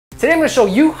Today I'm going to show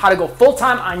you how to go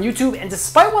full-time on YouTube, and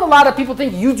despite what a lot of people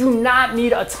think, you do not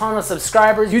need a ton of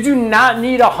subscribers. You do not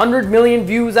need 100 million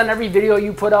views on every video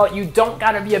you put out. You don't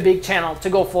got to be a big channel to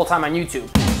go full-time on YouTube.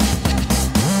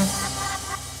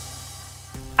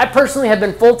 I personally have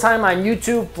been full-time on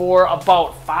YouTube for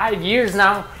about 5 years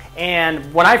now,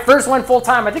 and when I first went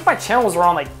full-time, I think my channel was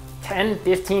around like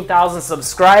 15,000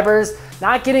 subscribers,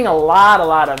 not getting a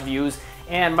lot of views.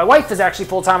 And my wife is actually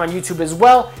full-time on YouTube as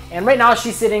well, and right now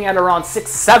she's sitting at around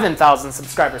 7,000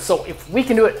 subscribers. So if we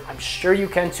can do it, I'm sure you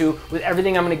can too with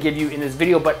everything I'm going to give you in this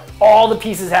video, but all the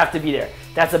pieces have to be there.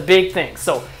 That's a big thing.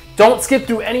 So don't skip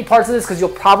through any parts of this because you'll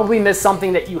probably miss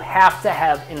something that you have to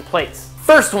have in place.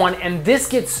 First one, and this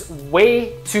gets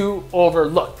way too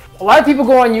overlooked. A lot of people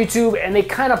go on YouTube and they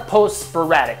kind of post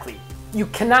sporadically. You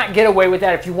cannot get away with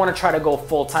that if you want to try to go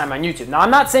full-time on YouTube. Now,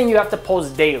 I'm not saying you have to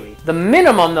post daily. The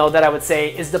minimum, though, that I would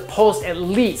say is to post at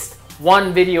least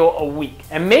one video a week.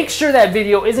 And make sure that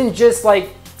video isn't just like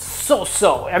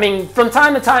so-so. I mean, from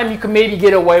time to time, you can maybe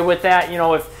get away with that, you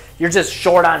know, if you're just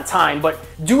short on time. But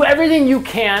do everything you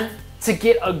can to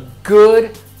get a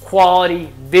good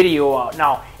quality video out.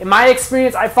 Now, in my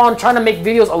experience, I found trying to make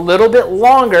videos a little bit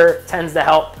longer tends to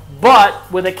help,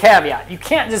 but with a caveat. You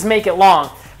can't just make it long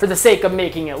for the sake of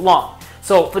making it long.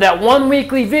 So for that one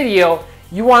weekly video,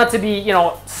 you want it to be, you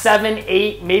know, 7,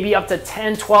 8, maybe up to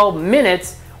 10, 12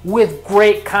 minutes with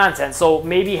great content. So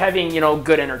maybe having, you know,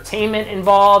 good entertainment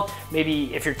involved.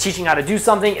 Maybe if you're teaching how to do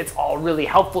something, it's all really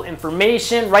helpful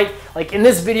information, right? Like in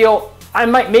this video, I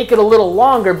might make it a little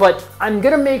longer, but I'm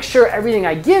gonna make sure everything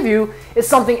I give you is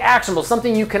something actionable,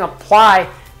 something you can apply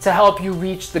to help you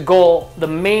reach the goal, the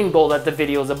main goal that the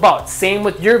video is about. Same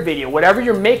with your video. Whatever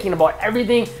you're making about,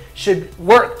 everything should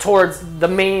work towards the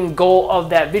main goal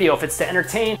of that video. If it's to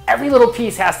entertain, every little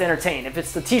piece has to entertain. If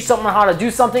it's to teach someone how to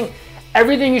do something,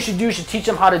 everything you should do should teach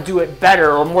them how to do it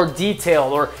better or more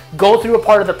detailed, or go through a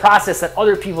part of the process that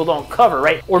other people don't cover,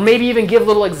 right? Or maybe even give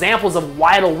little examples of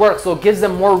why it'll work, so it gives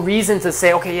them more reason to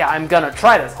say, okay, yeah, I'm gonna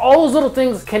try this. All those little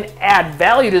things can add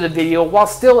value to the video while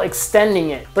still extending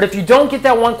it. But if you don't get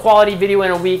that one quality video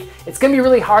in a week, it's gonna be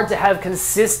really hard to have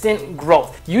consistent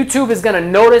growth. YouTube is gonna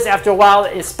notice after a while,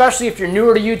 especially if you're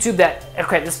newer to YouTube, that,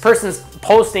 okay, this person's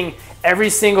posting every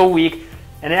single week,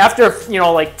 and after, you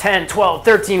know, like 10, 12,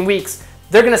 13 weeks,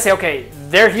 they're gonna say, okay,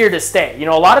 they're here to stay. You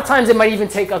know, a lot of times it might even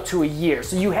take up to a year.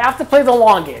 So you have to play the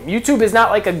long game. YouTube is not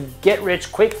like a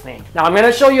get-rich-quick thing. Now, I'm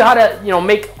gonna show you how to, you know,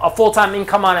 make a full-time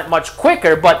income on it much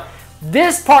quicker, but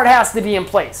this part has to be in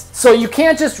place. So you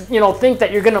can't just, you know, think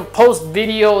that you're gonna post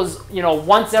videos, you know,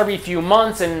 once every few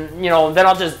months and, you know, then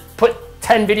I'll just put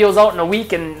 10 videos out in a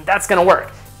week and that's gonna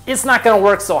work. It's not gonna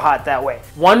work so hot that way.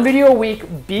 One video a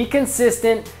week, be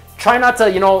consistent. Try not to,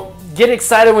 you know, get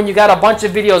excited when you got a bunch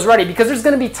of videos ready, because there's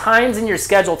gonna be times in your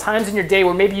schedule, times in your day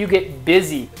where maybe you get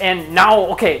busy. And now,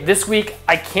 okay, this week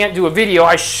I can't do a video.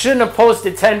 I shouldn't have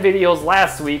posted 10 videos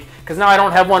last week because now I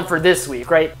don't have one for this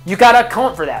week, right? You gotta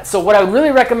account for that. So what I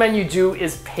really recommend you do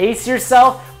is pace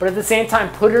yourself, but at the same time,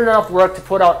 put in enough work to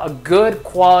put out a good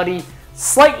quality,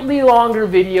 slightly longer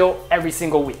video every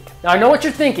single week. Now I know what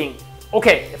you're thinking.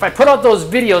 Okay, if I put out those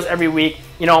videos every week,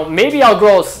 you know, maybe I'll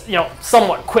grow, you know,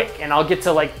 somewhat quick and I'll get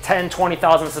to like 10,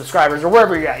 20,000 subscribers or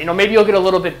wherever you're at. You know, maybe you'll get a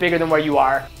little bit bigger than where you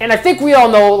are. And I think we all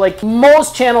know, like,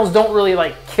 most channels don't really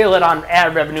like kill it on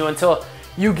ad revenue until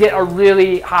you get a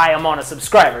really high amount of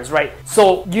subscribers, right?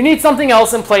 So you need something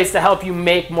else in place to help you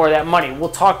make more of that money. We'll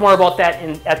talk more about that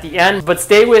at the end, but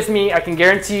stay with me. I can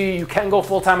guarantee you, you can go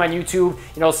full-time on YouTube.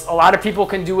 You know, a lot of people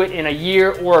can do it in a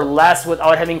year or less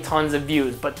without having tons of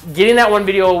views, but getting that one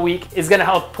video a week is gonna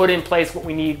help put in place what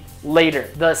we need later.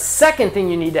 The second thing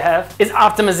you need to have is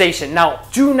optimization. Now,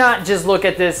 do not just look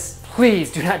at this,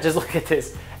 please do not just look at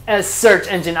this as search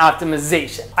engine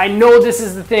optimization. I know this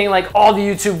is the thing like all the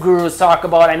YouTube gurus talk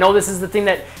about. I know this is the thing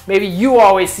that maybe you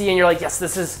always see and you're like, yes,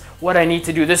 this is what I need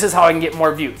to do. This is how I can get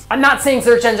more views. I'm not saying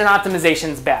search engine optimization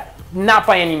is bad. Not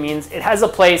by any means. It has a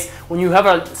place. When you have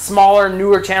a smaller,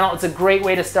 newer channel, it's a great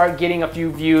way to start getting a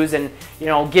few views and, you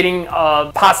know, getting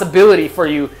a possibility for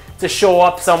you to show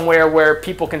up somewhere where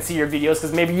people can see your videos,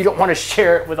 because maybe you don't want to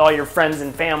share it with all your friends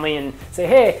and family and say,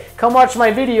 hey, come watch my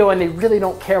video, and they really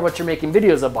don't care what you're making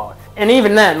videos about. And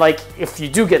even then, like, if you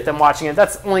do get them watching it,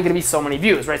 that's only going to be so many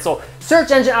views, right? So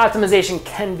search engine optimization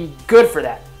can be good for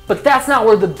that, but that's not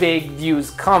where the big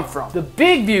views come from. The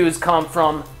big views come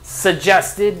from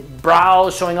suggested,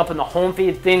 browse, showing up in the home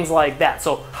feed, things like that.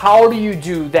 So how do you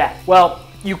do that? Well,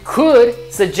 you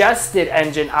could suggested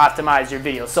engine optimize your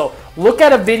video. So look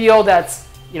at a video that's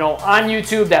on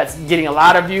YouTube that's getting a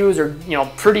lot of views, or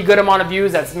pretty good amount of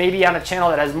views, that's maybe on a channel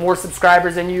that has more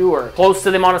subscribers than you or close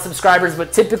to the amount of subscribers,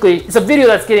 but typically it's a video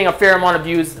that's getting a fair amount of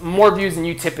views, more views than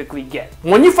you typically get.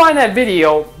 When you find that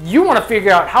video, you want to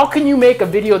figure out how can you make a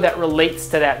video that relates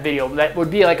to that video, that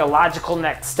would be like a logical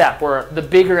next step, or the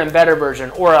bigger and better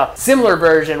version, or a similar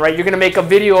version, right? You're going to make a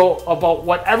video about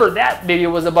whatever that video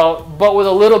was about, but with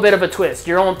a little bit of a twist,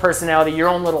 your own personality, your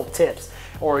own little tips,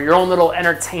 or your own little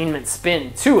entertainment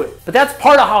spin to it. But that's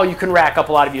part of how you can rack up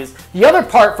a lot of views. The other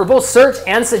part for both search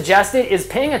and suggested is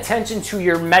paying attention to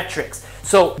your metrics.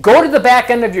 So go to the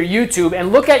back end of your YouTube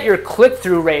and look at your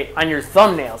click-through rate on your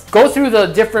thumbnails. Go through the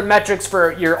different metrics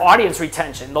for your audience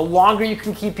retention. The longer you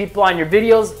can keep people on your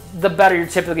videos, the better you're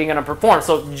typically gonna perform.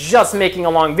 So just making a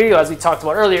long video, as we talked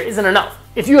about earlier, isn't enough.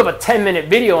 If you have a 10-minute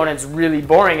video and it's really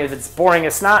boring, if it's boring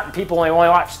as snot and people only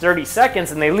watch 30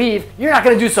 seconds and they leave, you're not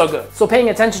gonna do so good. So paying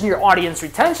attention to your audience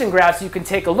retention graphs, you can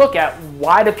take a look at,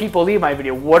 why do people leave my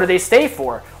video? What do they stay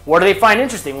for? What do they find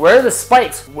interesting? Where are the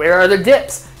spikes? Where are the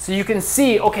dips? So you can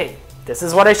see, okay, this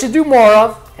is what I should do more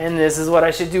of, and this is what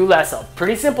I should do less of.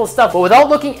 Pretty simple stuff, but without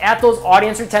looking at those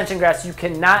audience retention graphs, you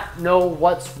cannot know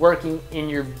what's working in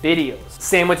your videos.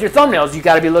 Same with your thumbnails. You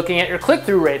gotta be looking at your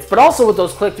click-through rates, but also with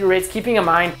those click-through rates, keeping in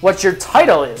mind what your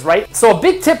title is, right? So a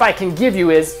big tip I can give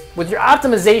you is, with your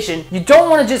optimization, you don't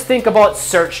wanna just think about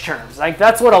search terms. Like,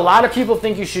 that's what a lot of people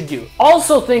think you should do.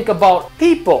 Also think about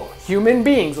people, human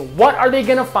beings. What are they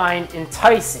gonna find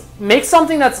enticing? Make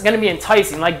something that's gonna be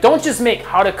enticing. Like, don't just make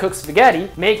how to cook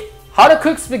spaghetti, make how to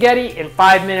cook spaghetti in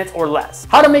 5 minutes or less.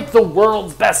 How to make the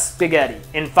world's best spaghetti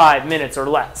in 5 minutes or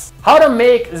less. How to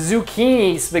make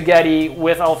zucchini spaghetti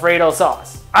with Alfredo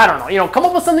sauce. I don't know, come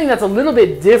up with something that's a little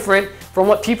bit different from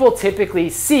what people typically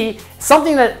see,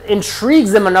 something that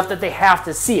intrigues them enough that they have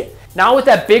to see it. Now with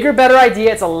that bigger, better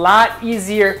idea, it's a lot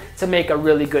easier to make a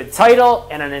really good title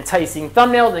and an enticing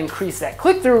thumbnail to increase that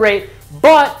click-through rate,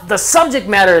 but the subject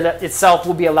matter itself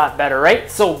will be a lot better, right?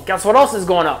 So guess what else is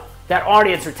going up? That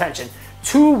audience retention.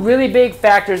 Two really big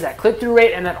factors, that click-through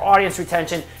rate and that audience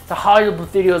retention, to how your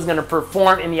video is going to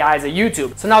perform in the eyes of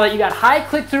YouTube. So now that you got high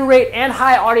click-through rate and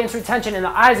high audience retention in the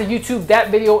eyes of YouTube, that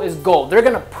video is gold. They're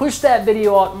going to push that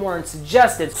video out more and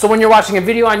suggested. So when you're watching a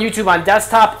video on YouTube on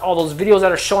desktop, all those videos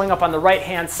that are showing up on the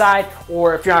right-hand side,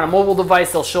 or if you're on a mobile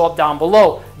device, they'll show up down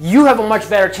below. You have a much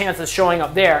better chance of showing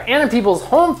up there and in people's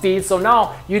home feeds. So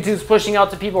now YouTube's pushing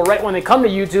out to people right when they come to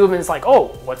YouTube, and it's like, oh,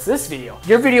 what's this video?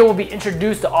 Your video will be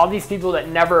introduced to all these people that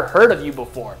never heard of you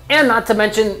before. And not to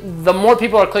mention, the more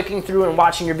people are clicking through and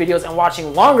watching your videos and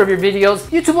watching longer of your videos,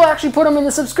 YouTube will actually put them in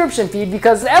the subscription feed,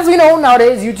 because as we know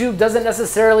nowadays, YouTube doesn't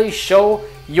necessarily show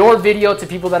your video to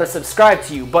people that are subscribed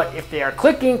to you, but if they are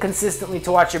clicking consistently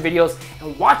to watch your videos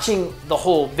and watching the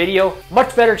whole video,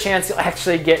 much better chance you'll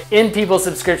actually get in people's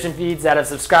subscription feeds that have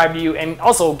subscribed to you, and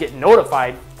also get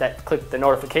notified that click the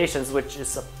notifications, which is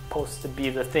supposed to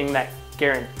be the thing that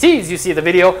guarantees you see the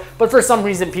video, but for some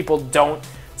reason people don't.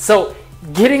 So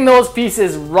getting those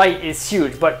pieces right is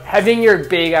huge, but having your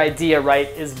big idea right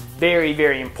is very,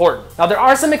 very important. Now there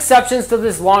are some exceptions to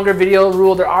this longer video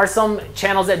rule. There are some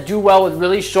channels that do well with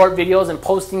really short videos and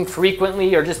posting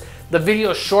frequently, or just the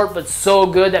video is short but so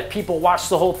good that people watch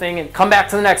the whole thing and come back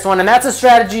to the next one. And that's a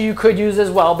strategy you could use as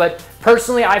well, but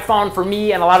personally I found, for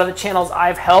me and a lot of the channels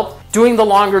I've helped, doing the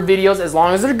longer videos, as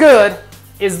long as they're good,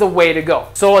 is the way to go.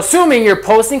 So assuming you're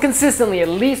posting consistently at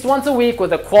least once a week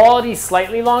with a quality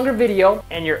slightly longer video,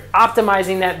 and you're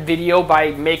optimizing that video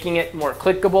by making it more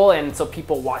clickable and so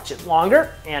people watch it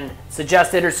longer, and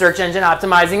suggested or search engine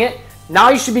optimizing it,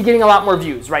 now you should be getting a lot more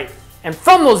views, right? And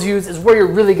from those views is where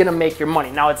you're really gonna make your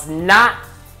money. Now it's not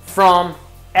from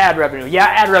ad revenue. Yeah,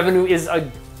 ad revenue is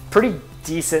a pretty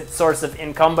decent source of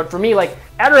income, but for me, like,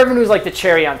 ad revenue is like the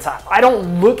cherry on top. I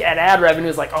don't look at ad revenue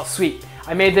as like, oh sweet,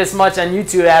 I made this much on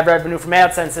YouTube ad revenue from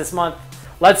AdSense this month,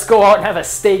 let's go out and have a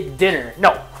steak dinner.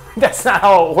 No, that's not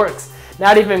how it works.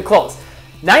 Not even close.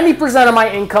 90% of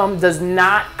my income does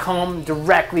not come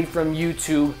directly from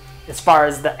YouTube as far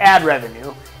as the ad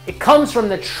revenue. It comes from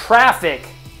the traffic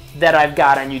that I've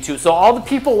got on YouTube. So all the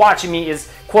people watching me is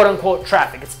quote unquote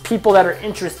traffic. It's people that are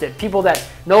interested, people that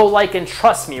know, like, and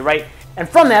trust me, right? And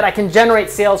from that, I can generate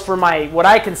sales for my, what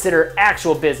I consider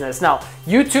actual business. Now,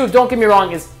 YouTube, don't get me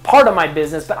wrong, is part of my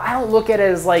business, but I don't look at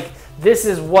it as like, this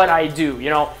is what I do.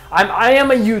 I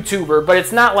am a YouTuber, but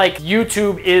it's not like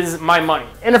YouTube is my money.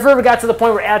 And if it ever got to the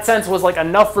point where AdSense was like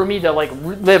enough for me to like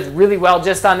live really well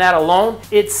just on that alone,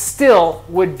 it still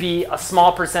would be a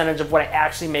small percentage of what I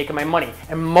actually make in my money.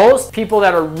 And most people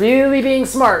that are really being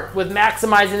smart with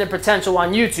maximizing their potential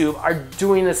on YouTube are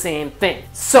doing the same thing.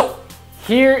 So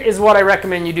here is what I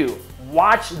recommend you do.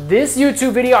 watch this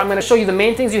YouTube video. I'm gonna show you the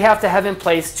main things you have to have in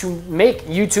place to make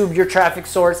YouTube your traffic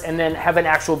source and then have an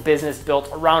actual business built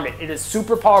around it. It is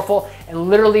super powerful and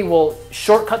literally will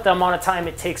shortcut the amount of time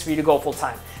it takes for you to go full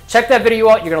time. Check that video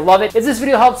out, you're gonna love it. If this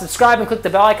video helps, subscribe and click the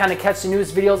bell icon to catch the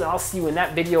newest videos, and I'll see you in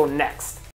that video next.